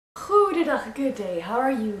Goedendag, good day. How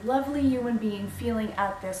are you, lovely human being, feeling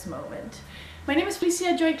at this moment? My name is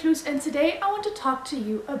Phylicia Joy Kloes and today I want to talk to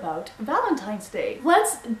you about Valentine's Day.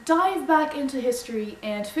 Let's dive back into history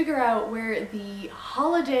and figure out where the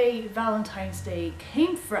holiday Valentine's Day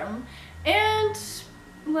came from, and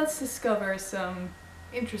let's discover some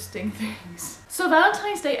interesting things. So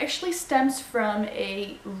Valentine's Day actually stems from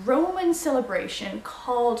a Roman celebration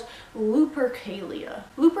called Lupercalia.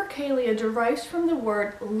 Lupercalia derives from the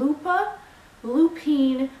word lupa,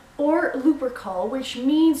 lupine, or lupercal, which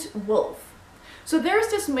means wolf. So there's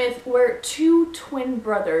this myth where two twin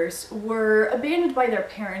brothers were abandoned by their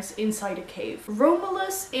parents inside a cave.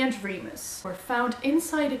 Romulus and Remus were found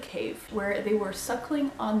inside a cave where they were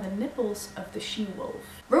suckling on the nipples of the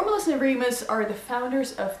she-wolf. Romulus and Remus are the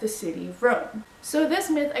founders of the city of Rome. So this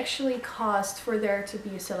myth actually caused for there to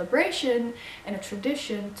be a celebration and a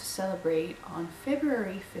tradition to celebrate on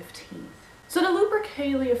February 15th. So the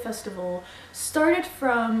Lupercalia festival started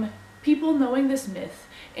from people knowing this myth,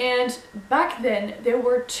 and back then there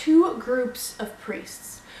were two groups of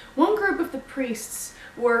priests. One group of the priests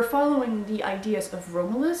were following the ideas of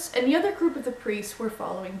Romulus, and the other group of the priests were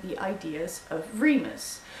following the ideas of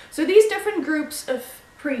Remus. So these different groups of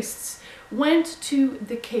priests went to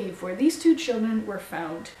the cave where these two children were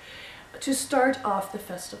found to start off the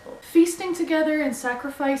festival. Feasting together and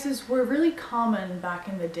sacrifices were really common back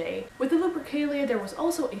in the day. With the Lupercalia there was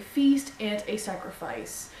also a feast and a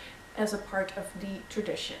sacrifice as a part of the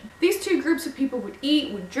tradition. These two groups of people would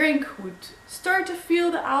eat, would drink, would start to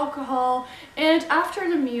feel the alcohol, and after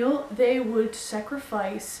the meal they would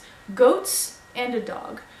sacrifice goats and a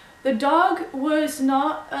dog. The dog was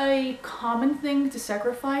not a common thing to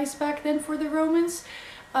sacrifice back then for the Romans.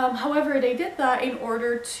 However, they did that in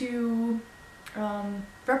order to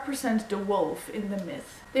represent the wolf in the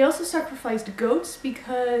myth. They also sacrificed goats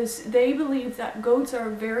because they believed that goats are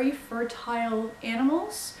very fertile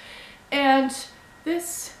animals, and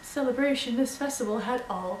this celebration, this festival, had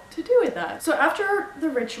all to do with that. So after the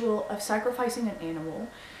ritual of sacrificing an animal,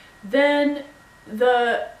 then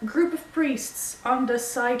the group of priests on the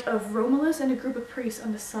side of Romulus and a group of priests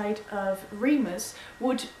on the side of Remus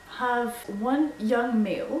would have one young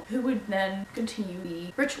male who would then continue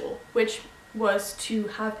the ritual, which was to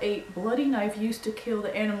have a bloody knife used to kill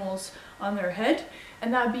the animals on their head,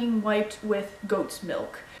 and that being wiped with goat's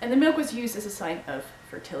milk. And the milk was used as a sign of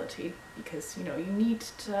fertility because, you know, you need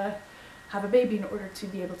to have a baby in order to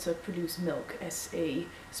be able to produce milk as a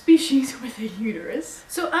species with a uterus.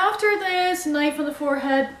 So after this knife on the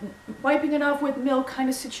forehead, wiping it off with milk kind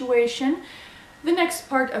of situation, the next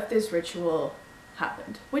part of this ritual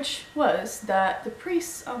happened, which was that the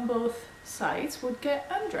priests on both sides would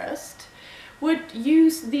get undressed, would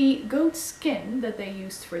use the goat skin that they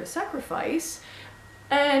used for the sacrifice,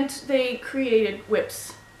 and they created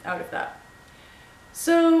whips out of that.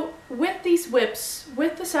 So with these whips,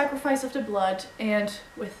 with the sacrifice of the blood and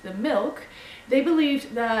with the milk, they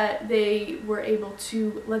believed that they were able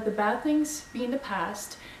to let the bad things be in the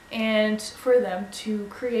past and for them to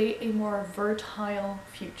create a more fertile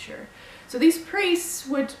future. So these priests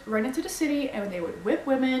would run into the city and they would whip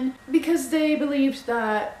women because they believed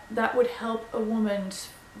that that would help a woman's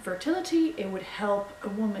fertility, it would help a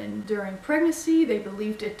woman during pregnancy, they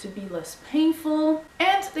believed it to be less painful,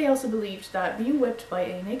 and they also believed that being whipped by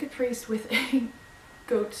a naked priest with a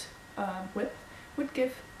goat whip would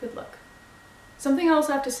give good luck. Something else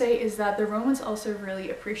I have to say is that the Romans also really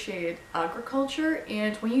appreciated agriculture,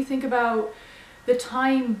 and when you think about the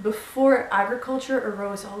time before agriculture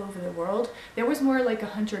arose all over the world, there was more like a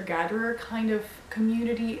hunter-gatherer kind of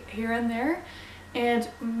community here and there, and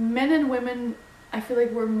men and women, I feel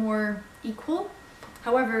like, we're more equal.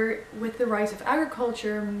 However, with the rise of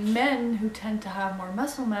agriculture, men who tend to have more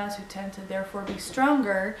muscle mass, who tend to therefore be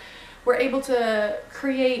stronger, were able to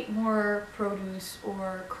create more produce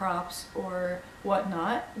or crops or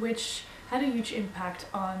whatnot, which had a huge impact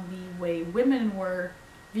on the way women were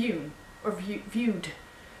viewed.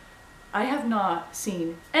 I have not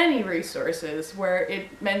seen any resources where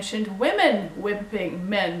it mentioned women whipping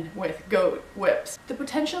men with goat whips. The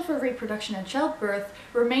potential for reproduction and childbirth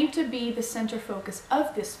remained to be the center focus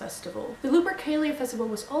of this festival. The Lupercalia festival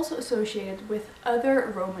was also associated with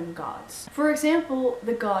other Roman gods. For example,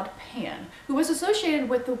 the god Pan, who was associated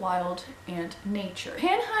with the wild and nature.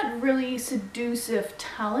 Pan had really seductive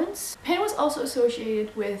talents. Pan was also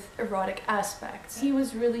associated with erotic aspects. He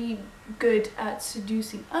was really good at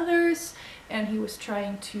seducing others and he was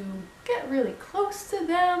trying to get really close to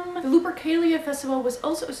them. The Lupercalia festival was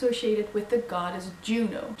also associated with the goddess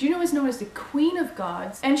Juno. Juno is known as the queen of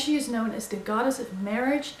gods, and she is known as the goddess of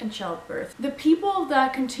marriage and childbirth. The people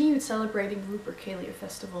that continued celebrating the Lupercalia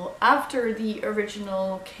festival after the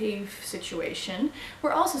original cave situation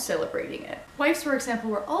were also celebrating it. Wives, for example,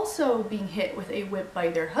 were also being hit with a whip by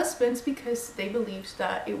their husbands because they believed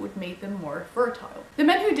that it would make them more fertile. The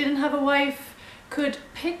men who didn't have a wife could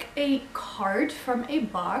pick a card from a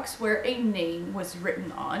box where a name was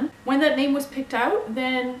written on. When that name was picked out,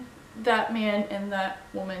 then that man and that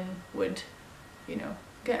woman would, you know,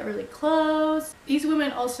 get really close. These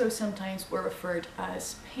women also sometimes were referred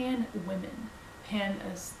as Pan women. Pan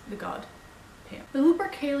as the god Pan. The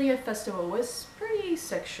Lupercalia festival was pretty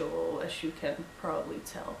sexual, as you can probably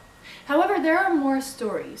tell. However, there are more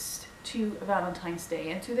stories to Valentine's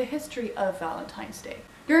Day and to the history of Valentine's Day.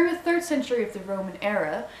 During the 3rd century of the Roman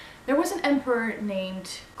era, there was an emperor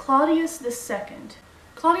named Claudius II.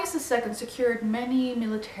 Claudius II secured many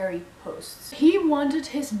military posts. He wanted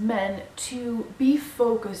his men to be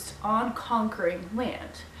focused on conquering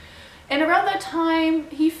land. And around that time,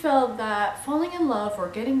 he felt that falling in love or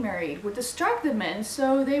getting married would distract the men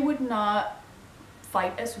so they would not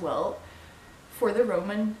fight as well for the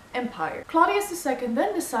Roman Empire. Claudius II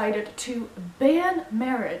then decided to ban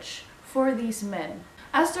marriage for these men.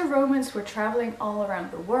 As the Romans were traveling all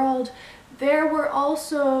around the world, there were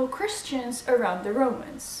also Christians around the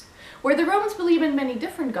Romans. Where the Romans believe in many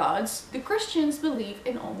different gods, the Christians believe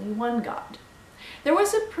in only one god. There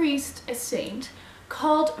was a priest, a saint,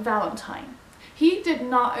 called Valentine. He did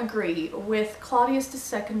not agree with Claudius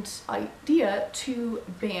II's idea to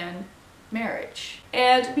ban marriage.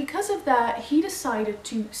 And because of that, he decided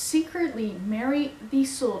to secretly marry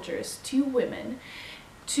these soldiers to women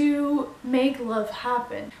to make love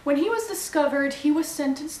happen. When he was discovered, he was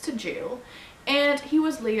sentenced to jail and he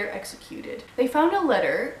was later executed. They found a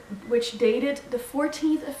letter which dated the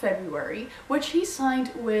 14th of February, which he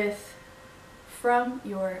signed with "From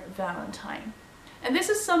your Valentine." And this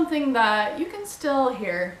is something that you can still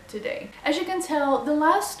hear today. As you can tell, the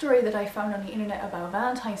last story that I found on the internet about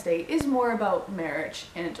Valentine's Day is more about marriage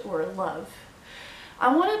and or love.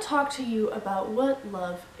 I want to talk to you about what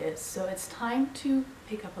love is, so it's time to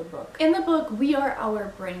pick up a book. In the book We Are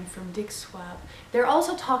Our Brain from Swaab, they're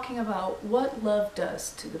also talking about what love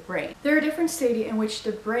does to the brain. There are different stadia in which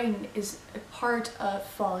the brain is a part of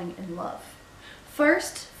falling in love.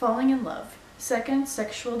 First, falling in love. Second,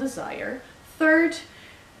 sexual desire. Third,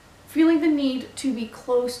 feeling the need to be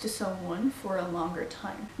close to someone for a longer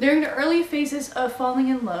time. During the early phases of falling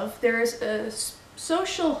in love, there is a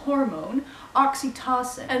social hormone,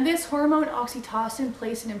 oxytocin, and this hormone oxytocin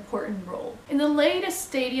plays an important role. In the latest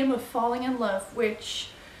stadium of falling in love, which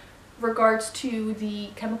regards to the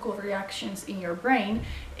chemical reactions in your brain,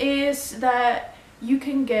 is that you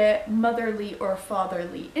can get motherly or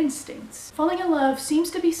fatherly instincts. Falling in love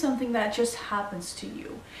seems to be something that just happens to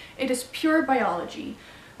you. It is pure biology,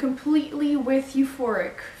 completely with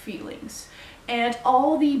euphoric feelings. And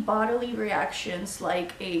all the bodily reactions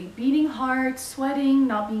like a beating heart, sweating,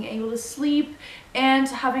 not being able to sleep, and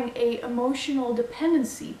having an emotional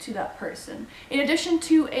dependency to that person. In addition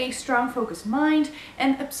to a strong focused mind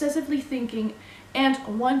and obsessively thinking and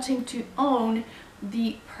wanting to own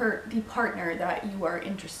the partner that you are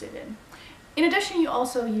interested in. In addition, you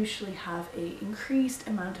also usually have an increased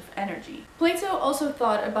amount of energy. Plato also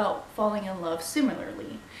thought about falling in love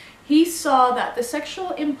similarly. He saw that the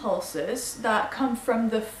sexual impulses that come from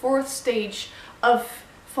the 4th stage of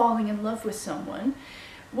falling in love with someone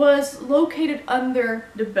was located under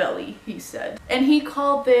the belly, he said. And he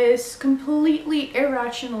called this completely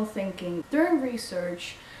irrational thinking. During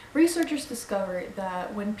research, researchers discovered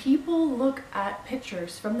that when people look at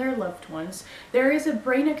pictures from their loved ones, there is a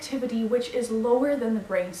brain activity which is lower than the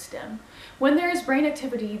brainstem. When there is brain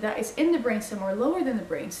activity that is in the brainstem or lower than the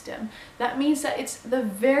brainstem, that means that it's the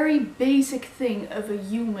very basic thing of a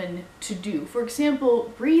human to do. For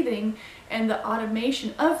example, breathing and the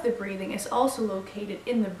automation of the breathing is also located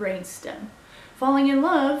in the brainstem. Falling in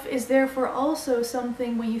love is therefore also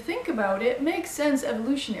something, when you think about it, makes sense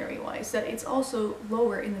evolutionary-wise, that it's also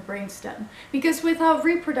lower in the brainstem. Because without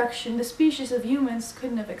reproduction, the species of humans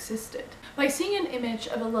couldn't have existed. By seeing an image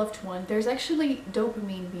of a loved one, there's actually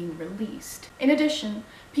dopamine being released. In addition,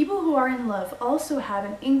 People who are in love also have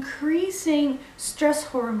an increasing stress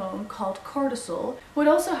hormone called cortisol. What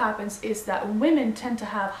also happens is that women tend to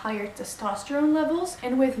have higher testosterone levels,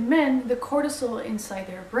 and with men, the cortisol inside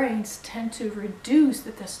their brains tend to reduce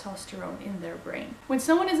the testosterone in their brain. When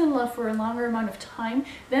someone is in love for a longer amount of time,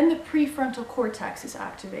 then the prefrontal cortex is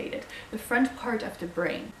activated, the front part of the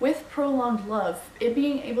brain. With prolonged love, it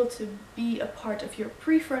being able to be a part of your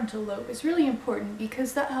prefrontal lobe is really important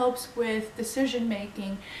because that helps with decision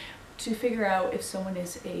making to figure out if someone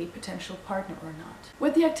is a potential partner or not.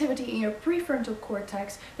 With the activity in your prefrontal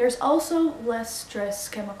cortex, there's also less stress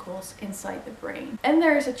chemicals inside the brain. And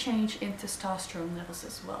there is a change in testosterone levels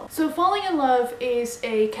as well. So falling in love is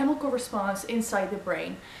a chemical response inside the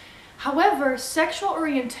brain. However, sexual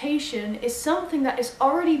orientation is something that is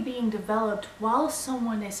already being developed while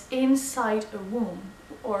someone is inside a womb.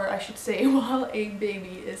 Or I should say, while a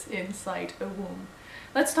baby is inside a womb.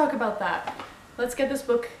 Let's talk about that. Let's get this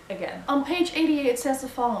book again. On page 88 it says the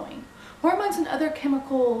following. Hormones and other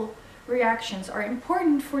chemical reactions are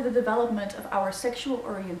important for the development of our sexual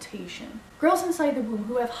orientation. Girls inside the womb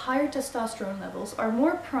who have higher testosterone levels are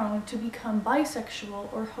more prone to become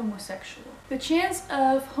bisexual or homosexual. The chance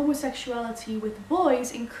of homosexuality with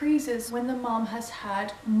boys increases when the mom has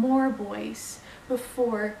had more boys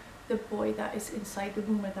before the boy that is inside the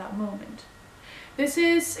womb at that moment. This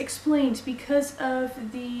is explained because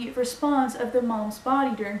of the response of the mom's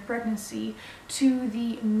body during pregnancy to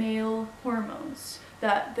the male hormones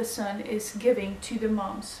that the son is giving to the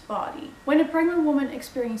mom's body. When a pregnant woman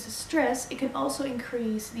experiences stress, it can also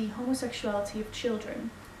increase the homosexuality of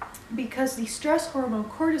children because the stress hormone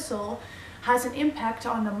cortisol has an impact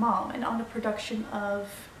on the mom and on the production of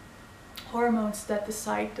hormones that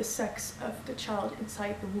decide the sex of the child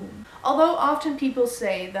inside the womb. Although often people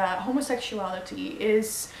say that homosexuality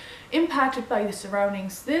is impacted by the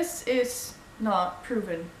surroundings, this is not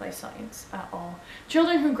proven by science at all.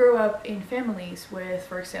 Children who grow up in families with,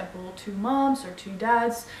 for example, 2 moms or 2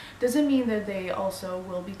 dads doesn't mean that they also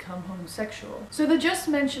will become homosexual. So the just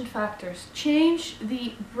mentioned factors change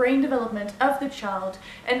the brain development of the child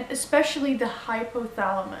and especially the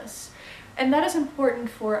hypothalamus. And that is important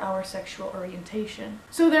for our sexual orientation.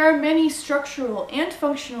 So there are many structural and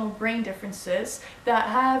functional brain differences that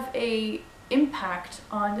have an impact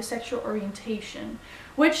on the sexual orientation,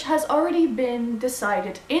 which has already been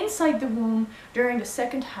decided inside the womb during the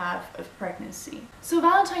second half of pregnancy. So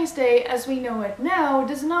Valentine's Day, as we know it now,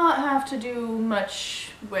 does not have to do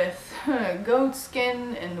much with goat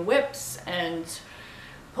skin and whips and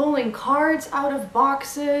pulling cards out of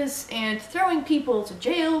boxes and throwing people to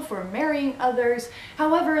jail for marrying others.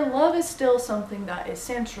 However, love is still something that is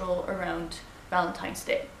central around Valentine's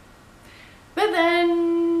Day. But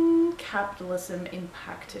then capitalism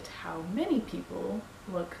impacted how many people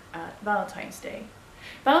look at Valentine's Day.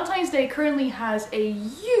 Valentine's Day currently has a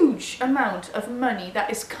huge amount of money that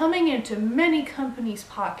is coming into many companies'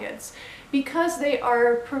 pockets because they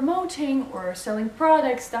are promoting or selling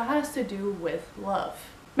products that has to do with love.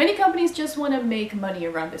 Many companies just want to make money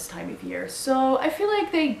around this time of year, so I feel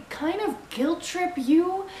like they kind of guilt trip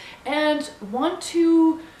you and want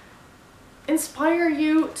to inspire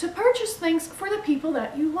you to purchase things for the people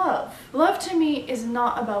that you love. Love to me is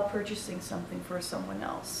not about purchasing something for someone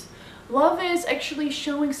else. Love is actually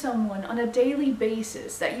showing someone on a daily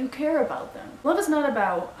basis that you care about them. Love is not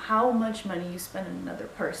about how much money you spend on another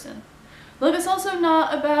person. Love is also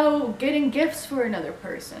not about getting gifts for another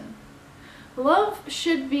person. Love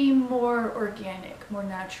should be more organic, more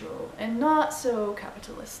natural, and not so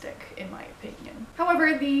capitalistic, in my opinion.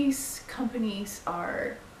 However, these companies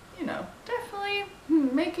are, definitely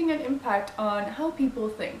making an impact on how people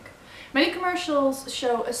think. Many commercials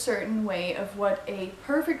show a certain way of what a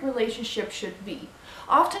perfect relationship should be.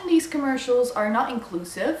 Often these commercials are not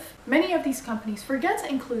inclusive. Many of these companies forget to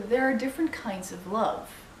include there are different kinds of love.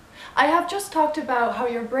 I have just talked about how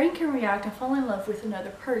your brain can react and fall in love with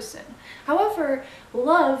another person. However,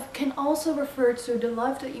 love can also refer to the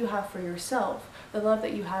love that you have for yourself, the love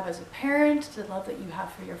that you have as a parent, the love that you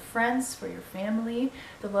have for your friends, for your family,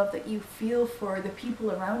 the love that you feel for the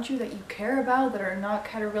people around you that you care about that are not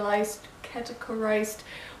categorized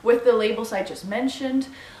with the labels I just mentioned.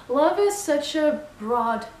 Love is such a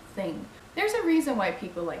broad thing. There's a reason why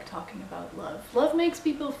people like talking about love. Love makes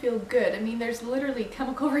people feel good. I mean, there's literally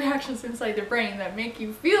chemical reactions inside the brain that make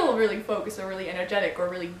you feel really focused or really energetic or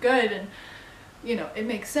really good, and it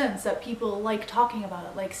makes sense that people like talking about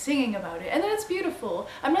it, like singing about it, and that's beautiful.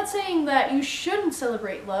 I'm not saying that you shouldn't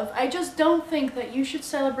celebrate love. I just don't think that you should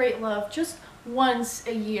celebrate love just once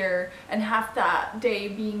a year and have that day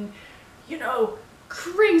being,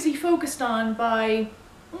 crazy focused on by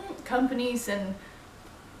companies and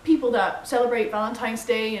people that celebrate Valentine's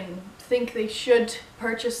Day and think they should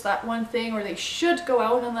purchase that one thing or they should go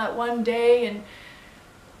out on that one day, and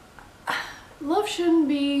love shouldn't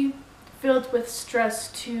be filled with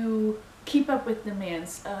stress to keep up with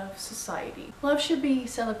demands of society. Love should be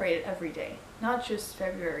celebrated every day, not just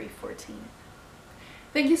February 14th.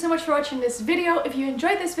 Thank you so much for watching this video. If you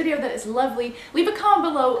enjoyed this video, that is lovely. Leave a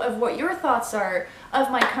comment below of what your thoughts are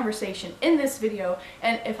of my conversation in this video,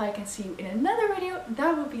 and if I can see you in another video,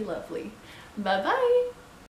 that would be lovely. Bye bye!